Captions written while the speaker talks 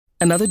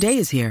Another day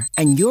is here,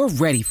 and you're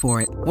ready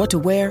for it. What to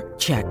wear?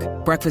 Check.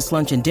 Breakfast,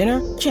 lunch, and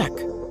dinner? Check.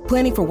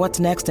 Planning for what's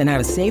next and how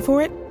to save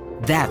for it?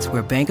 That's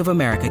where Bank of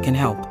America can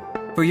help.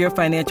 For your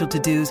financial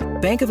to-dos,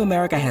 Bank of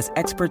America has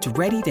experts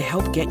ready to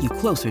help get you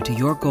closer to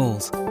your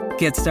goals.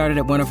 Get started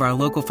at one of our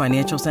local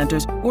financial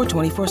centers or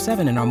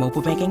 24/7 in our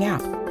mobile banking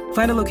app.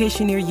 Find a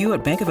location near you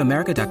at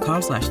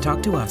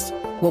bankofamerica.com/talktous.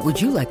 What would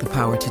you like the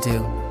power to do?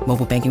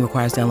 Mobile banking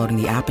requires downloading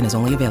the app and is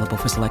only available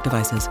for select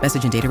devices.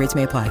 Message and data rates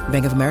may apply.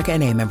 Bank of America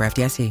N.A., member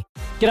FDIC.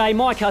 G'day,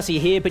 Mike Hussey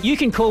here, but you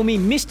can call me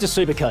Mr.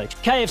 Supercoach.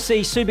 KFC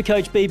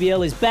Supercoach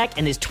BBL is back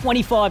and there's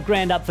 25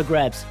 grand up for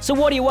grabs. So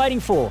what are you waiting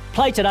for?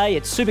 Play today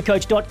at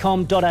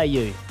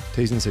supercoach.com.au.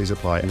 T's and C's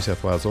apply. New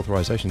South Wales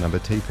authorisation number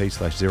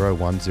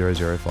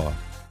TP/01005.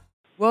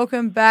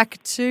 Welcome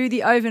back to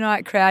the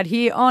overnight crowd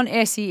here on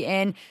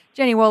SEN.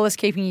 Jenny Wallace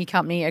keeping you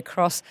company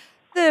across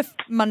the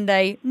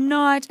Monday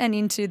night and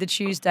into the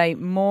Tuesday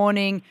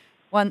morning.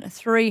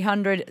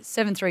 1300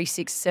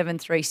 736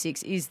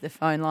 736 is the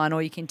phone line,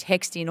 or you can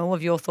text in all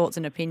of your thoughts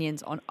and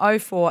opinions on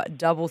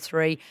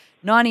 0433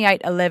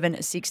 98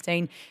 11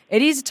 16.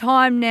 It is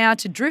time now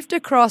to drift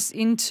across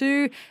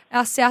into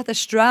our South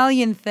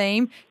Australian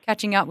theme,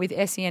 catching up with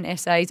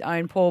SENSA's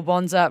own Paul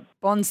Bonsor.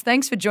 Bons,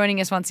 thanks for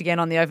joining us once again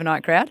on the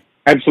overnight crowd.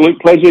 Absolute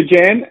pleasure,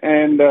 Jan,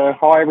 and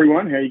hi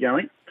everyone. How are you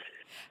going?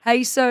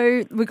 Hey,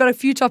 so we've got a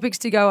few topics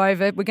to go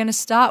over. We're going to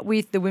start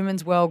with the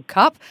Women's World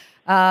Cup.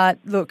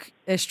 Look,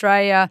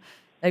 Australia,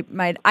 they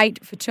made 8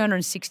 for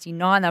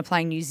 269. They're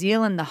playing New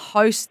Zealand, the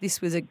host.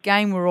 This was a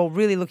game we're all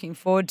really looking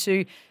forward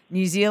to.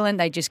 New Zealand,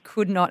 they just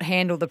could not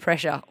handle the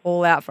pressure,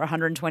 all out for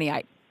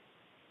 128.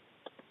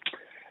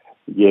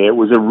 Yeah, it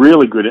was a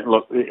really good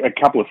look. A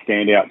couple of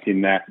standouts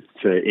in that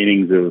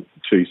innings of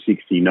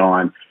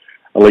 269.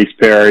 Elise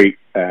Perry,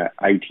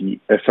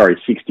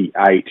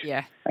 68,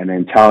 yeah, and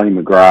then Talia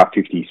McGrath,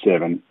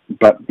 57.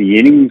 But the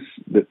innings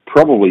that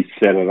probably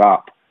set it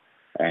up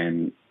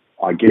and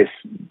I guess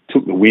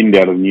took the wind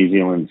out of New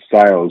Zealand's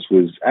sails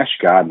was Ash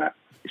Gardner.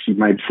 She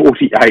made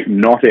 48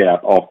 not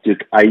out off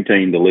just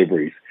 18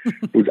 deliveries.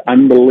 It was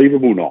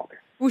unbelievable knock.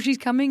 Well, she's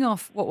coming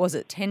off,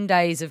 10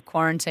 days of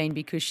quarantine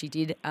because she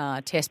did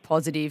test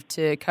positive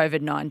to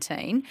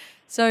COVID-19.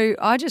 So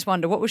I just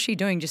wonder, what was she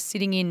doing, just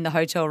sitting in the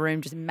hotel room,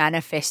 just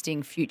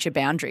manifesting future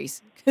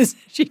boundaries? Because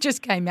she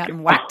just came out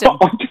and whacked them.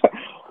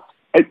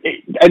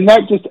 And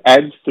that just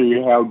adds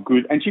to how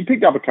good... And she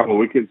picked up a couple of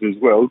wickets as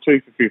well,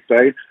 2 for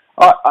 15.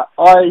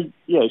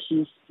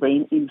 She's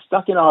been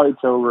stuck in a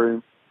hotel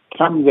room,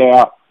 comes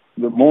out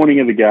the morning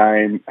of the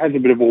game, has a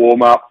bit of a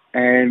warm-up,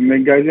 and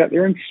then goes out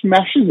there and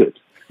smashes it.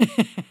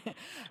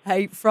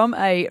 Hey, from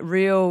a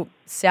real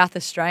South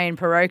Australian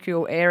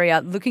parochial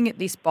area, looking at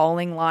this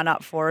bowling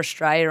lineup for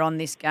Australia on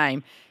this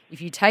game, if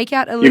you take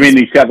out Elise... You mean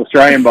the South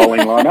Australian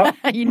bowling lineup?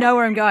 You know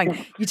where I'm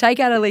going. You take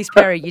out Elise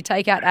Perry, you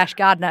take out Ash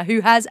Gardner,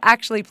 who has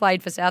actually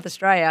played for South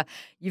Australia.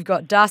 You've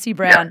got Darcy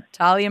Brown,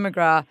 Talia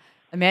McGrath,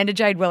 Amanda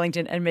Jade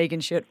Wellington and Megan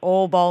Schutt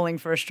all bowling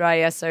for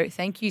Australia. So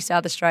thank you,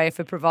 South Australia,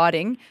 for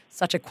providing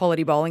such a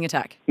quality bowling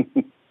attack.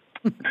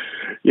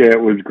 Yeah,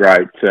 it was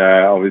great.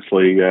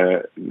 Obviously,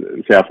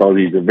 South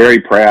Aussies are very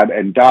proud,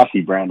 and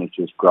Darcy Brown is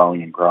just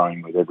growing and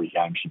growing with every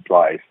game she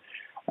plays.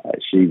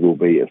 She will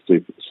be a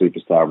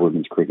superstar of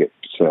women's cricket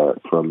for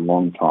a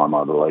long time,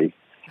 I believe.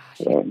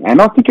 And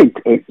I think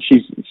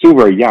she's still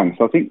very young,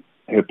 so I think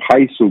her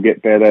pace will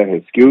get better,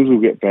 her skills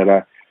will get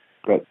better,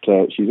 but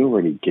she's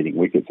already getting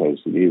wickets as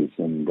it is,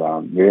 and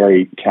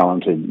very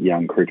talented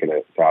young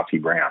cricketer, Darcy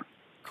Brown.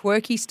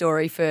 Quirky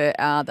story for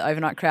the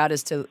overnight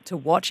crowders to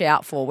watch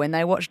out for when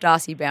they watch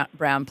Darcy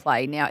Brown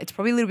play. Now, it's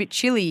probably a little bit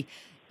chilly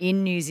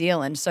in New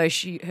Zealand, so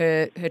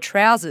her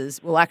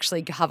trousers will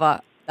actually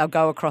they'll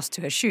go across to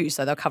her shoes,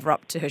 so they'll cover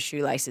up to her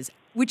shoelaces,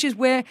 which is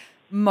where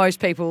most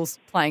people's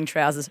playing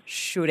trousers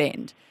should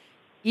end.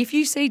 If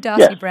you see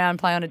Darcy Brown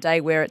play on a day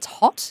where it's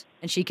hot,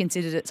 and she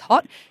considers it's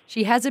hot,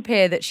 she has a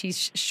pair that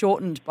she's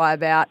shortened by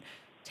about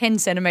 10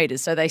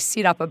 centimetres, so they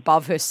sit up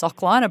above her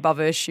sock line, above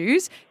her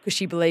shoes, because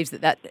she believes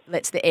that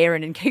lets the air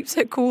in and keeps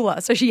her cooler.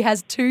 So she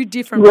has 2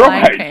 different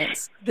playing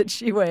pants that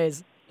she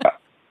wears.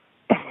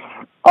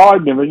 I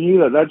never knew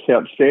that. That's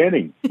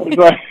outstanding. It's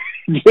like,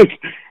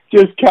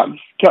 just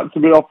cuts a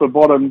bit off the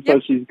bottom,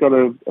 so she's got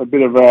a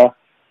bit of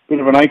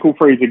an ankle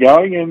freezer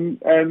going,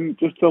 and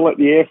just to let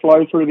the air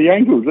flow through the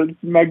ankles. It's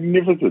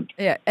magnificent.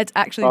 Yeah, it's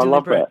actually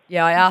deliberate. Love that.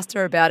 Yeah, I asked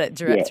her about it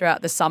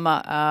throughout the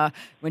summer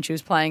when she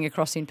was playing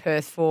across in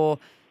Perth for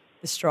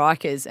the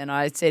Strikers, and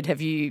I said,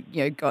 have you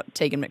got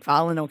Tegan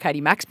McFarlane or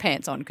Katie Mack's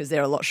pants on, because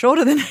they're a lot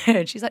shorter than her?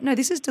 And she's like, no,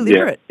 this is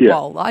deliberate. Yeah.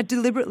 Well, I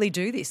deliberately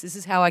do this. This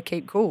is how I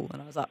keep cool.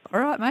 And I was like, all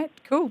right, mate,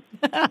 cool.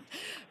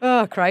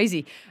 Oh,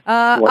 crazy.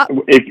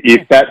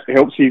 If that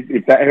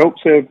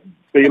helps her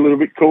be a little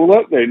bit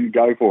cooler, then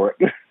go for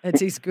it.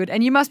 That is good.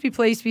 And you must be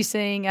pleased to be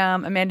seeing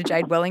Amanda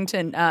Jade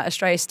Wellington,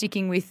 Australia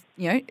sticking with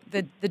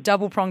the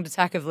double-pronged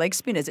attack of leg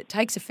spinners. It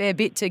takes a fair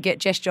bit to get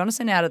Jess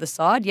Jonathan out of the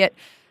side, yet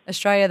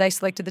Australia, they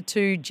selected the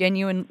 2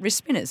 genuine wrist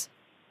spinners.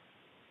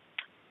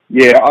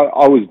 Yeah,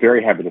 I was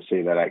very happy to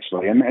see that,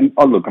 actually. And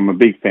look, I'm a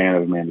big fan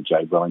of Amanda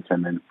Jade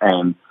Wellington,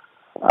 and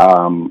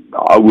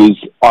I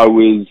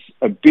was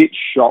a bit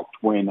shocked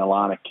when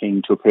Alana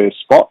King took her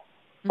spot.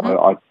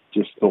 I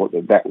just thought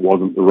that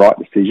wasn't the right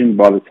decision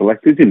by the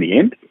selectors in the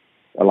end.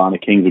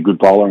 Alana King's a good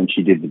bowler and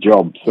she did the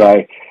job.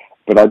 So,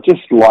 but I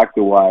just like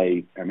the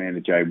way Amanda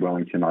J.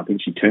 Wellington, I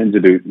think she turns it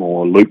a bit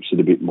more, loops it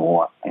a bit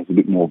more, has a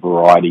bit more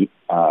variety.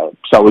 So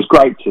it was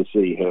great to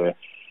see her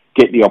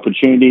get the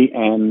opportunity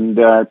and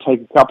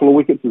take a couple of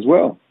wickets as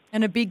well.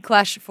 And a big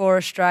clash for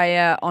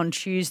Australia on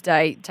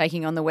Tuesday,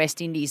 taking on the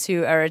West Indies,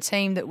 who are a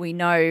team that we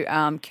know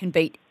can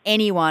beat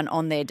anyone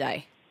on their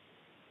day.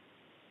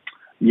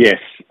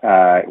 Yes,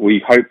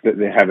 we hope that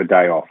they have a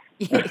day off.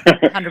 Yeah,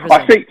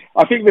 100%.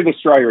 I think that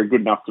Australia are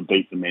good enough to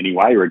beat them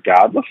anyway,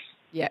 regardless.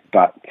 Yeah.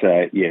 But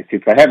yes,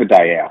 if they have a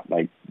day out,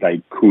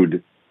 they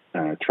could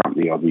trump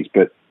the Aussies.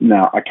 But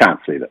no, I can't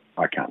see that.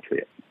 I can't see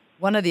it.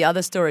 One of the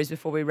other stories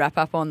before we wrap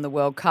up on the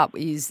World Cup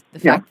is the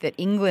fact that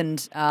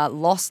England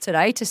lost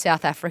today to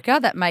South Africa.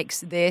 That makes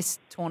their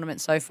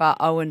tournament so far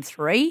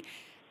 0-3.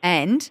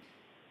 And,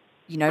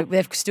 you know,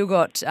 they've still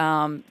got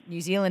New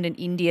Zealand and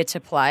India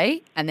to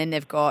play, and then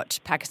they've got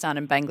Pakistan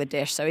and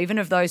Bangladesh. So even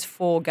of those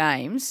 4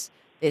 games,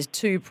 there's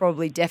 2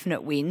 probably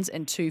definite wins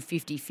and 2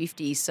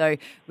 50-50s. So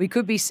we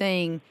could be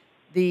seeing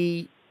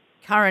the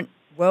current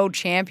world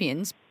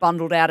champions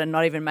bundled out and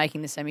not even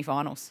making the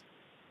semi-finals.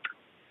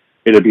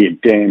 It'd be a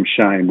damn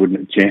shame,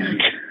 wouldn't it, Jen?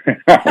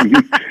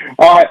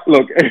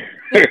 Look.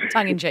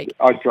 Tongue in cheek.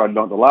 I tried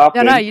not to laugh.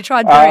 No, you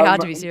tried very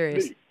hard to be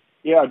serious.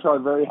 Yeah, I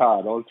tried very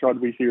hard. I was trying to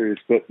be serious.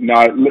 But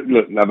no,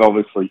 look, they've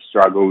obviously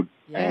struggled.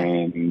 Yeah.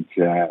 And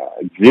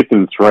zip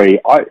and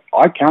 3.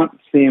 I can't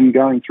see them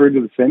going through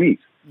to the semis.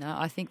 No,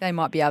 I think they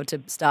might be able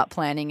to start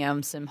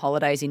planning some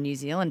holidays in New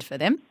Zealand for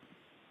them.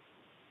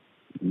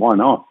 Why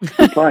not?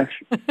 Good place.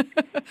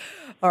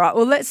 All right,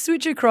 well, let's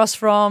switch across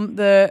from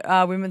the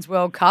Women's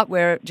World Cup.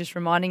 We're just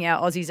reminding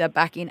our Aussies are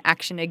back in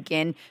action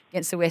again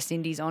against the West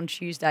Indies on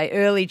Tuesday,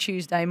 early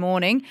Tuesday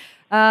morning.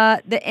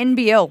 The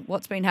NBL,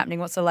 what's been happening?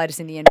 What's the latest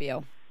in the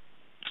NBL?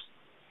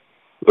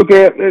 Look,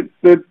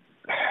 the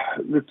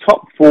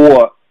top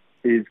 4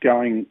 is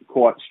going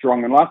quite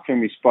strong. And last time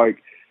we spoke,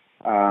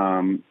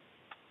 it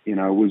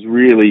was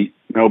really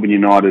Melbourne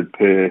United,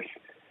 Perth,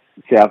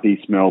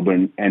 Southeast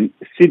Melbourne, and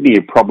Sydney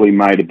have probably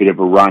made a bit of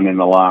a run in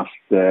the last,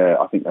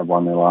 I think they've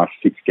won their last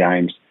 6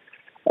 games.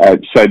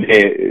 So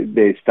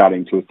they're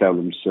starting to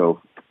establish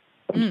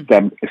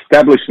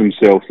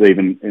themselves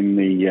even in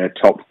the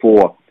top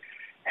 4.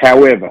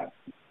 However,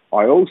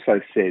 I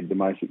also said the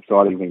most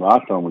exciting thing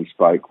last time we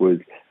spoke was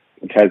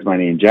the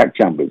Tasmanian Jack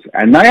Jumpers,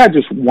 and they are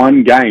just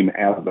 1 game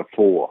out of the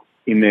 4.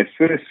 In their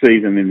first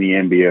season in the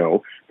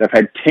NBL, they've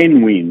had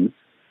 10 wins,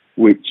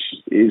 which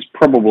is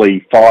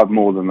probably 5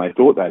 more than they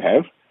thought they'd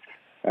have.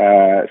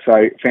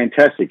 So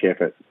fantastic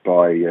effort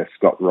by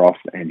Scott Roth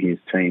and his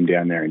team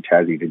down there in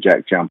Tassie, the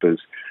Jack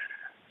Jumpers.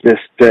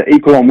 Just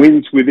equal on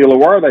wins with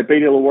Illawarra. They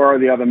beat Illawarra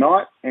the other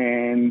night,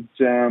 and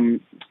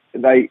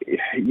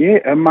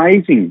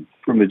amazing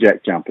from the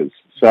Jack Jumpers.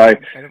 So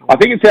I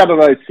think it's out of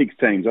those 6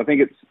 teams. I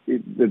think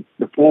the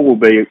 4 will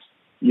be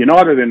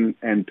United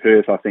and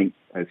Perth, I think,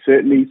 as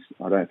certainties.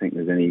 I don't think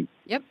there's any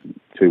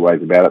 2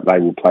 ways about it. They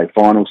will play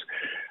finals.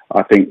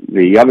 I think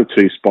the other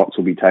 2 spots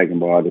will be taken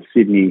by either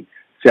Sydney,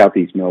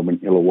 Southeast Melbourne,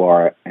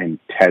 Illawarra and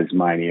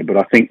Tasmania. But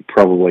I think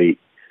probably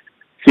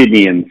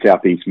Sydney and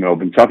Southeast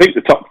Melbourne. So I think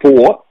the top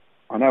 4,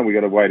 I know we've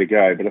got a way to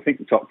go, but I think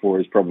the top 4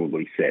 is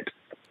probably set.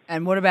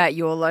 And what about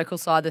your local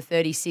side, the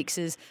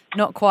 36ers?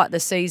 Not quite the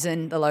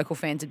season the local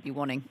fans would be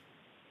wanting.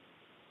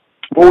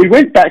 Well, we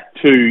went back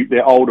to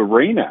their old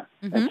arena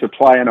to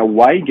play an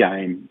away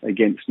game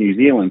against New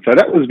Zealand. So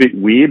that was a bit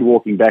weird,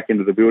 walking back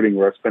into the building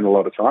where I spent a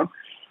lot of time.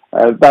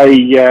 They're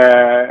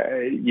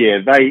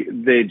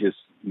just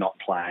not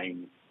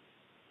playing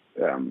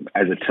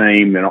as a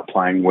team. They're not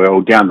playing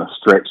well. Down the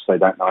stretch, they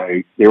don't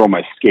know. They're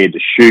almost scared to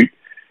shoot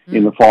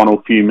in the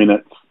final few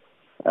minutes.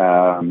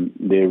 They're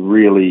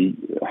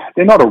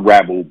not a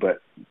rabble,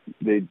 but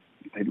it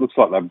looks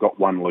like they've got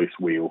one loose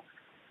wheel.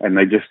 And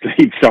they just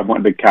need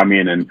someone to come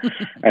in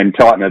and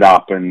tighten it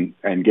up and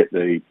get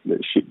the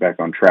shit back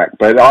on track.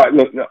 But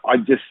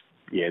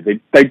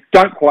they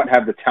don't quite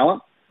have the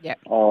talent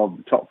of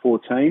the top 4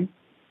 team.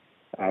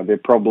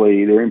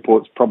 Their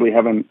imports probably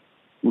haven't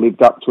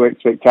lived up to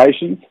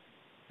expectations.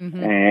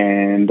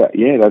 And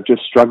they've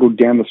just struggled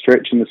down the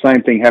stretch. And the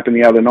same thing happened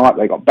the other night.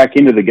 They got back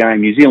into the game.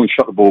 New Zealand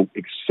shot the ball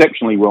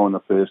exceptionally well in the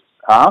first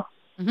half.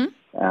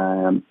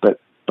 But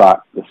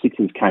the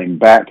Sixers came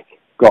back,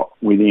 got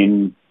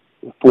within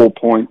 4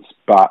 points,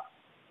 but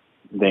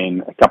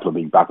then a couple of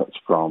big buckets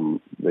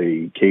from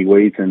the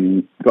Kiwis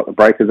and got the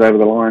Breakers over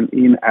the line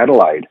in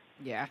Adelaide.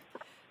 Yeah.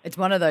 It's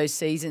one of those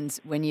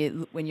seasons when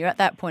you're at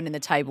that point in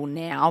the table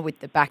now with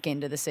the back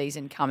end of the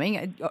season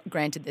coming.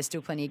 Granted, there's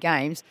still plenty of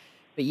games,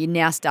 but you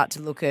now start to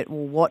look at,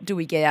 well, what do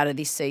we get out of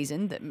this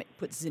season that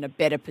puts us in a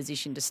better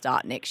position to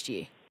start next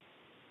year?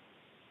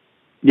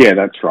 Yeah,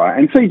 that's right.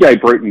 And CJ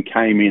Bruton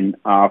came in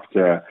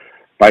after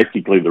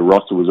basically the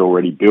roster was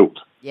already built.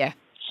 Yeah.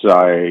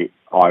 So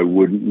I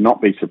would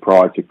not be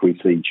surprised if we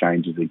see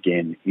changes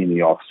again in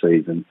the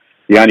off-season.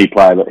 the only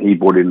player that he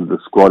brought into the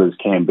squad is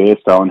Cam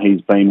Bairstow, and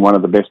he's been one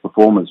of the best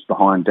performers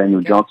behind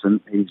Daniel Johnson.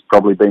 He's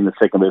probably been the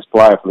second best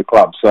player for the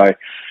club. So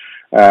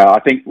I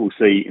think we'll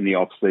see in the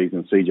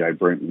off-season CJ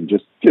Brenton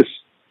just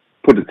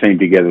put a team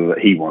together that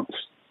he wants.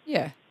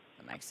 Yeah,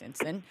 that makes sense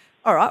then.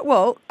 All right,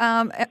 well,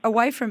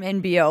 away from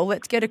NBL,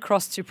 let's get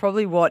across to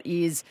probably what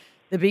is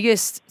the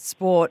biggest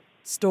sport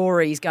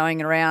stories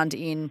going around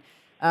in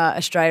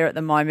Australia at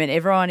the moment.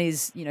 Everyone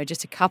is,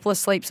 just a couple of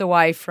sleeps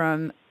away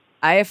from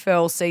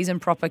AFL season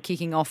proper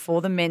kicking off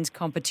for the men's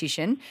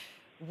competition.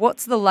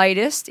 What's the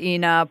latest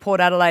in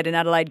Port Adelaide and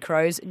Adelaide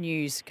Crows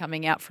news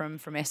coming out from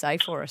SA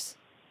for us?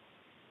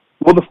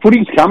 Well, the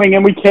footy's coming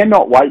and we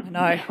cannot wait.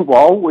 No.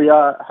 While we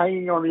are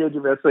hanging on the edge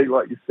of our seat,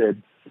 like you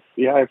said.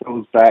 The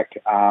AFL's back.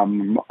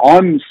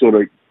 I'm sort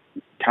of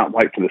can't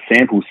wait for the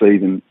sample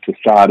season to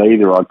start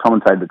either. I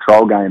commentated the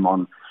trial game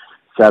on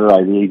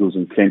Saturday, the Eagles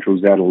and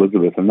Centrals out of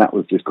Elizabeth, and that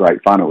was just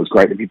great fun. It was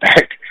great to be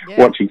back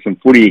watching some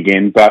footy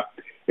again. But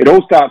it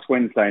all starts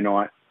Wednesday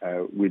night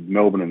with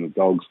Melbourne and the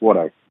Dogs. What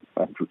a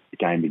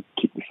game to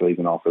kick the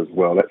season off as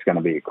well. That's going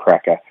to be a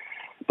cracker.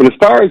 But as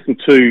far as the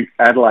two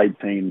Adelaide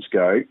teams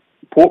go,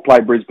 Port play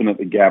Brisbane at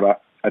the Gabba.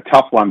 A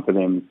tough one for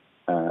them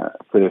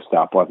first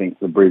up. I think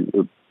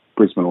the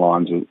Brisbane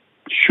Lions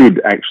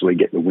should actually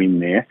get the win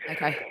there.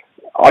 Okay.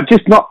 I'm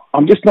just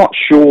not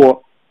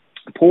sure.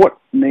 Port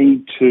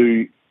need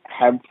to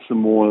have some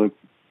more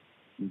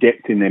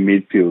depth in their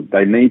midfield.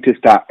 They need to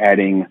start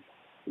adding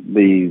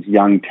these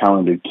young,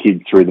 talented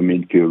kids through the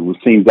midfield. We've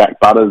seen Zach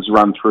Butters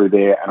run through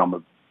there, and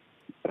I'm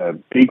a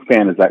big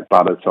fan of Zach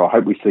Butters, so I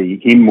hope we see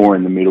him more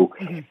in the middle.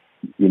 Mm-hmm.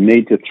 You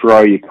need to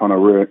throw your kind of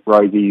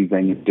Rosies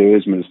and your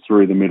Dersmers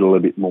through the middle a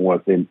bit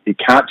more. Then it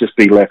can't just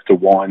be left to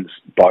Wines,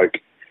 Boak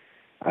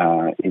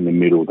in the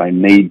middle. They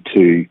need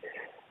to,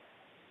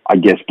 I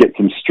guess, get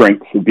some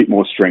strength, a bit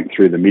more strength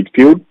through the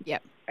midfield.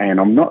 Yep. And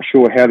I'm not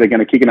sure how they're going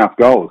to kick enough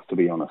goals, to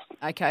be honest.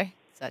 Okay.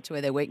 So that's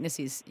where their weakness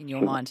is in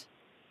your mind.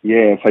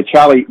 Yeah, so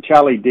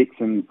Charlie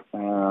Dixon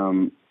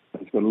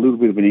has got a little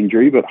bit of an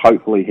injury, but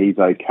hopefully he's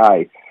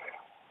okay.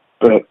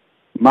 But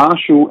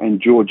Marshall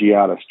and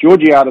Georgiadis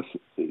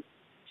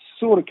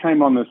sort of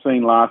came on the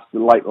scene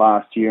late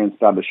last year and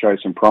started to show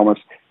some promise.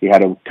 He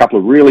had a couple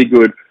of really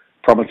good,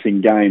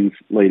 promising games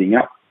leading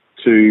up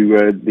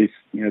to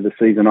the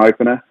season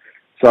opener.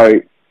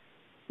 So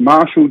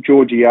Marshall,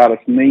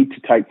 Georgiadis need to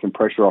take some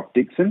pressure off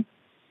Dixon,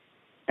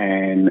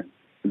 and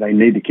they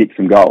need to kick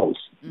some goals.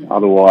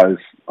 Otherwise,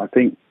 I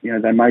think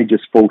they may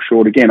just fall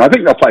short again. I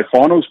think they'll play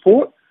finals,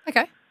 Port.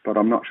 Okay. But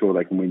I'm not sure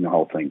they can win the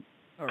whole thing.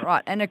 All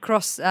right. And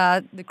across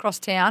the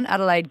crosstown,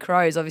 Adelaide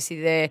Crows,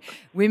 obviously their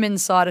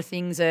women's side of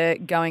things are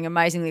going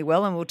amazingly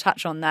well, and we'll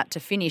touch on that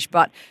to finish.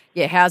 But,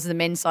 yeah, how's the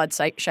men's side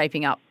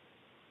shaping up?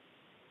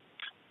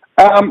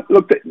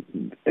 Look,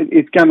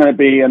 it's going to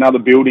be another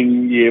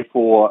building year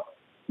for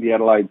the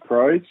Adelaide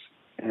Crows.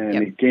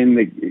 And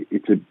again,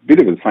 it's a bit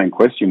of the same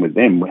question with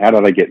them. How do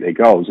they get their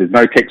goals? There's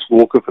no Tex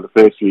Walker for the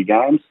first 3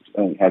 games.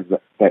 He has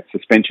that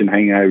suspension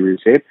hanging over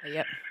his head.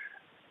 Yep.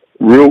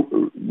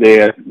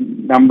 Their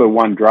number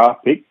 1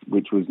 draft pick,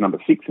 which was number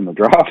 6 in the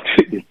draft,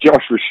 is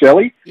Josh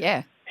Rochelle.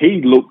 Yeah.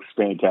 He looks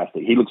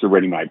fantastic. He looks a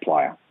ready-made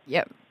player.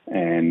 Yep.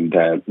 And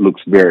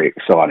looks very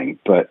exciting.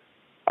 But,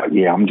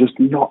 I'm just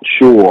not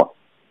sure.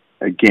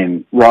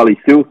 Again, Riley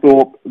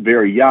Thilthorpe,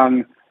 very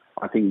young.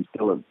 I think he's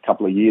still a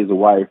couple of years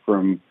away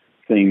from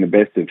seeing the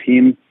best of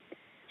him.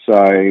 So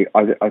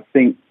I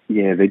think,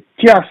 they're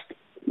just,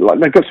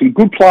 they've got some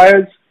good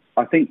players.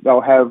 I think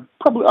I'll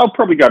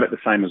probably go at the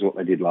same as what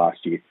they did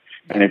last year.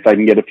 And if they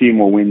can get a few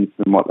more wins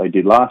than what they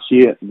did last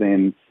year,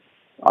 then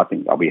I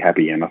think they'll be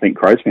happy. And I think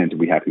Crows fans will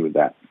be happy with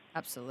that.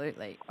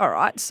 Absolutely. All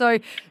right.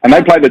 And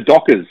they play the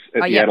Dockers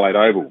at the Adelaide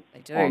Oval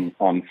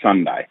on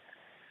Sunday.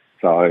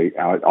 So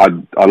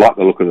I like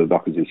the look of the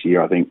Dockers this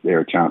year. I think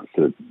they're a chance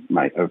of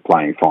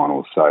playing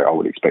finals. So I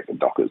would expect the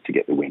Dockers to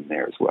get the win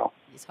there as well.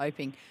 He's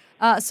hoping.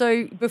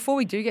 So before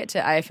we do get to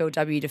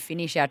AFLW to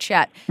finish our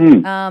chat,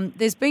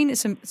 there's been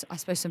some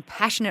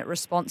passionate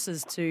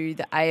responses to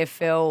the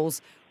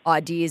AFL's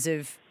ideas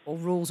or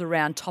rules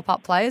around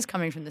top-up players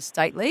coming from the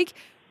State League.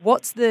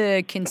 What's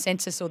the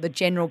consensus or the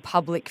general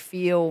public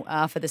feel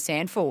for the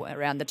SANFL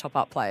around the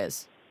top-up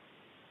players?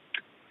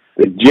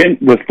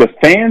 The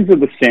fans of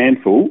the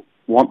SANFL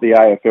want the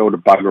AFL to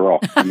bugger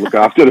off and look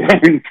after their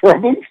own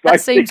problems.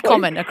 That seems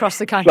common across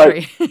the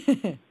country.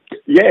 So,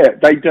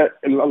 they do.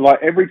 Like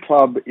every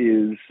club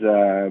is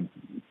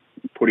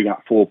putting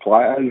up 4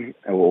 players,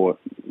 or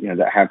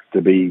that have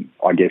to be,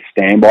 I guess,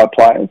 standby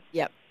players.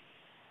 Yep.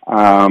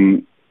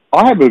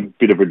 I have a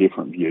bit of a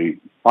different view.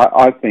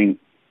 I think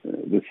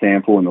the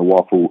SANFL and the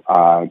Waffle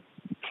are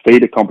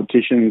feeder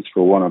competitions,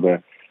 for want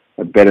of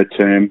a better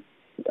term.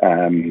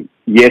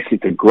 Yes,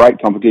 it's a great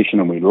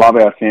competition, and we love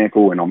our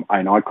SANFL,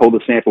 and I call the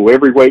SANFL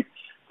every week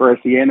for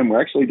SEN, and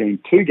we're actually doing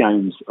 2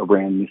 games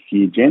around this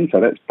year, Jen, so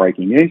that's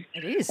breaking news.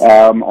 It is.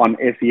 On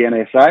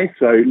SENSA,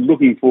 so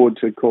looking forward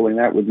to calling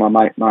that with my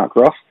mate Mark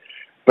Ross.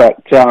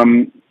 But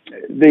I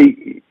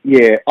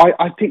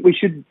think we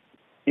should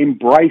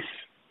embrace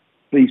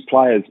these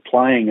players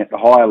playing at the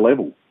higher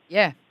level.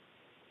 Yeah.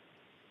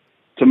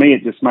 to me,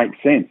 it just makes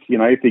sense. You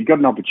know, if they've got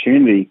an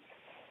opportunity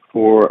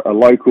for a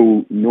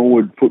local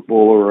Norwood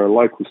footballer or a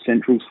local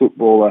Centrals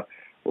footballer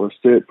or a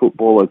Sturt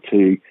footballer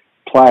to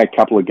play a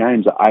couple of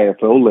games at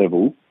AFL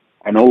level,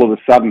 and all of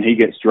a sudden he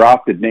gets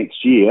drafted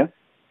next year,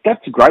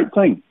 that's a great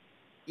thing.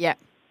 Yeah.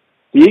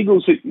 The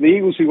Eagles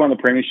who won the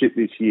premiership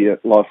this year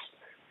lost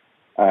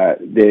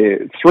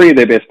three of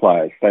their best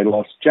players. They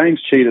lost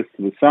James Cheetah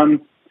to the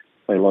Suns.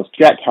 They lost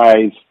Jack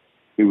Hayes,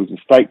 who was the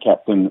state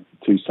captain,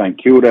 to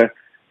St Kilda,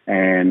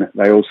 and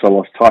they also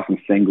lost Tyson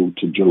Stengel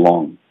to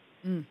Geelong.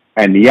 Mm.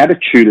 And the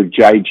attitude of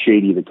Jade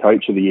Sheedy, the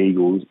coach of the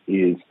Eagles,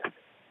 is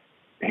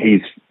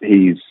he's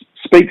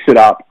speaks it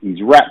up,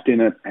 he's wrapped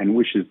in it, and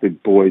wishes the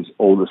boys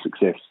all the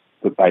success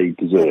that they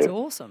deserve. That's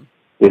awesome.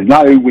 There's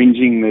no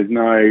whinging, there's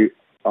no,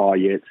 oh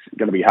yeah, it's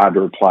going to be hard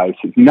to replace.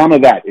 It's none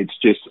of that. It's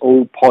just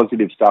all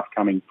positive stuff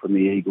coming from the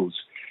Eagles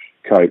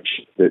coach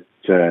that,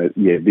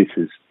 this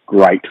is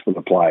great for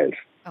the players.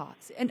 Oh,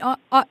 and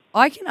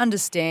I can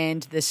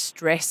understand the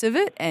stress of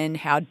it and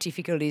how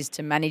difficult it is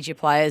to manage your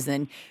players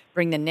and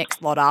bring the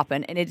next lot up,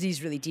 and it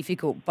is really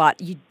difficult.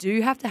 But you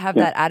do have to have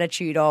that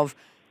attitude of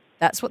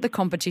that's what the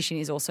competition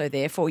is also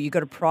there for. You've got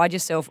to pride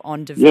yourself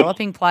on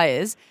developing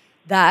players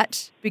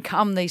that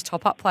become these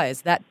top-up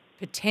players that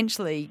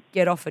potentially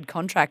get offered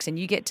contracts, and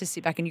you get to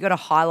sit back and you've got to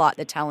highlight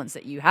the talents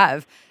that you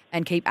have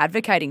and keep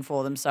advocating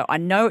for them. So I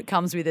know it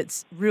comes with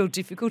its real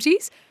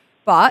difficulties,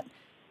 but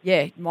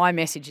yeah, my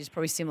message is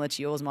probably similar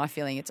to yours. My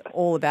feeling, it's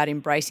all about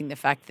embracing the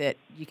fact that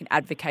you can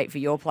advocate for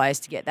your players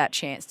to get that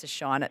chance to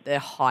shine at their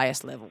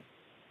highest level.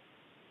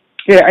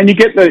 Yeah, and you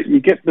get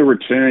the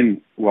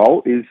return.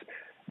 Well, is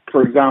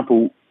for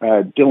example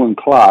Dylan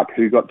Clark,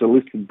 who got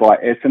delisted by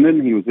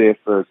Essendon. He was there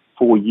for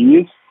 4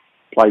 years,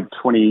 played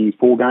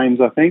 24 games,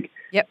 I think.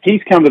 Yep.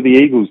 He's come to the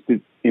Eagles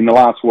in the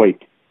last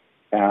week,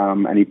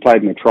 and he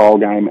played in a trial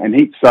game. And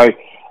so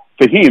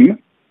for him,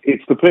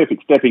 it's the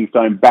perfect stepping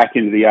stone back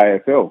into the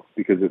AFL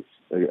because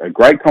it's a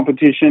great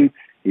competition.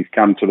 He's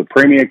come to the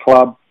Premier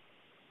Club.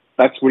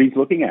 That's what he's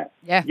looking at.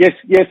 Yeah. Yes,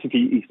 if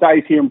he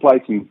stays here and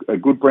plays a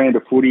good brand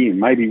of footy and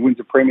maybe wins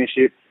a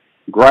premiership,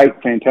 great,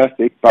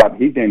 fantastic, but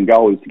his end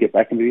goal is to get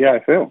back into the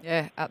AFL.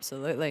 Yeah,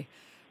 absolutely.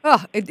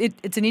 Oh,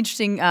 it's an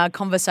interesting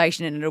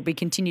conversation, and it'll be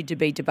continued to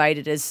be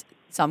debated as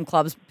some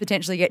clubs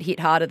potentially get hit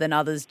harder than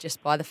others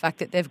just by the fact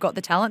that they've got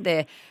the talent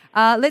there.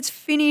 Let's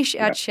finish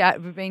our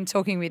chat. We've been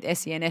talking with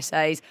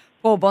SENSA's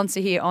Paul Bonsor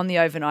here on the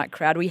Overnight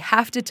Crowd. We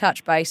have to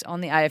touch base on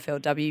the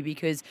AFLW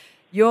because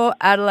your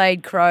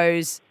Adelaide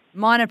Crows,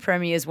 minor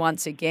premiers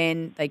once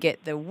again. They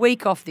get the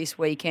week off this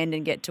weekend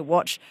and get to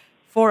watch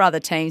 4 other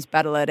teams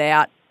battle it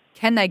out.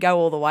 Can they go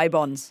all the way,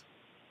 Bonds?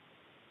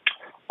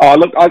 Oh,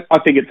 look, I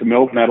think it's a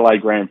Melbourne-Adelaide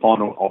grand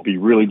final. I'll be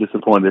really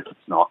disappointed if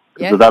it's not.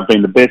 Because they've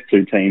been the best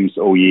 2 teams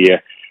all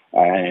year,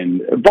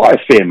 and by a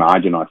fair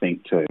margin, I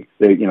think, too.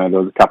 There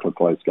was a couple of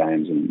close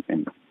games,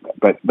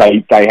 but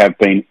they have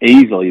been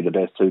easily the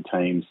best 2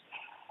 teams,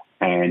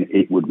 and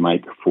it would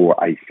make for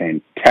a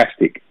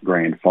fantastic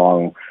grand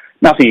final.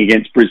 Nothing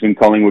against Brisbane,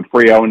 Collingwood,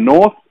 Freo and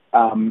North.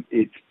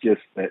 It's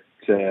just that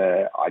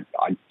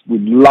I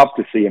would love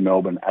to see a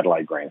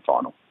Melbourne-Adelaide grand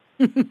final.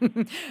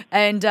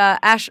 And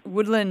Ash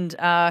Woodland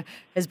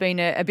has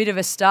been a bit of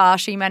a star.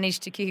 She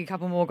managed to kick a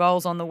couple more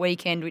goals on the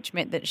weekend, which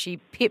meant that she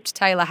pipped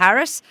Taylor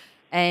Harris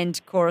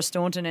and Cora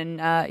Staunton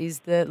and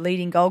is the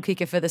leading goal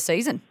kicker for the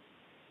season.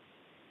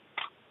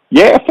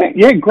 Yeah,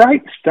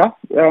 great stuff.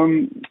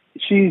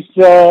 She's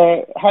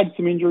had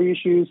some injury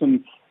issues,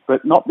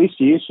 but not this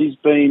year. She's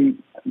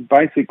been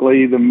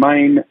basically the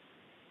main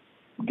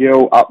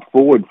girl up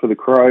forward for the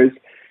Crows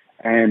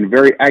and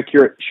very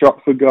accurate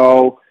shot for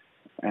goal,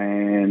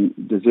 and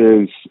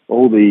deserves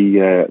all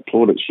the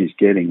plaudits she's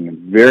getting. A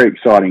very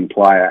exciting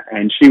player,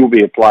 and she will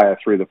be a player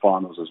through the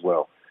finals as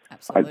well.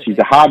 Absolutely. She's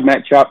a hard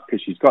matchup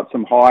because she's got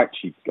some height,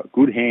 she's got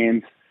good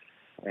hands,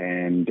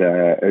 and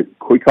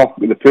quick off.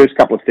 The first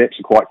couple of steps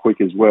are quite quick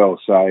as well,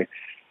 so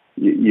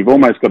you've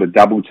almost got to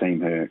double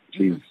team her.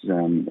 She's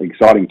an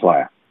exciting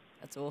player.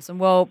 That's awesome.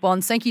 Well,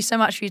 Bonds, thank you so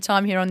much for your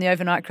time here on the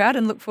Overnight Crowd,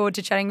 and look forward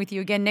to chatting with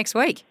you again next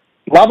week.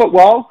 Love it,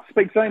 Wal.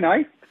 Speak soon,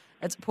 eh?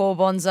 That's Paul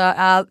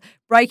Bonsor.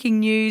 Breaking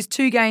news,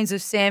 2 games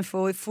of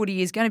SANFL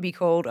footy is going to be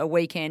called a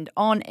weekend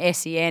on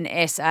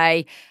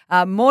SENSA.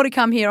 More to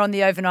come here on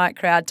the Overnight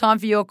Crowd. Time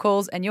for your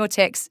calls and your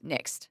texts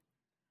next.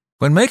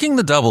 When making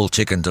the double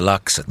chicken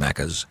deluxe at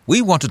Macca's,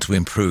 we wanted to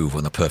improve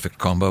on the perfect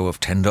combo of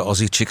tender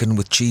Aussie chicken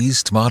with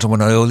cheese, tomato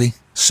and aioli.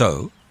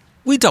 So,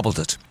 we doubled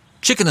it.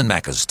 Chicken and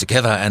Macca's,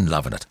 together and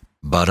loving it.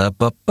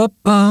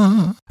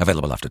 Ba-da-ba-ba-ba.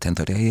 Available after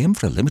 10:30am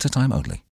for a limited time only.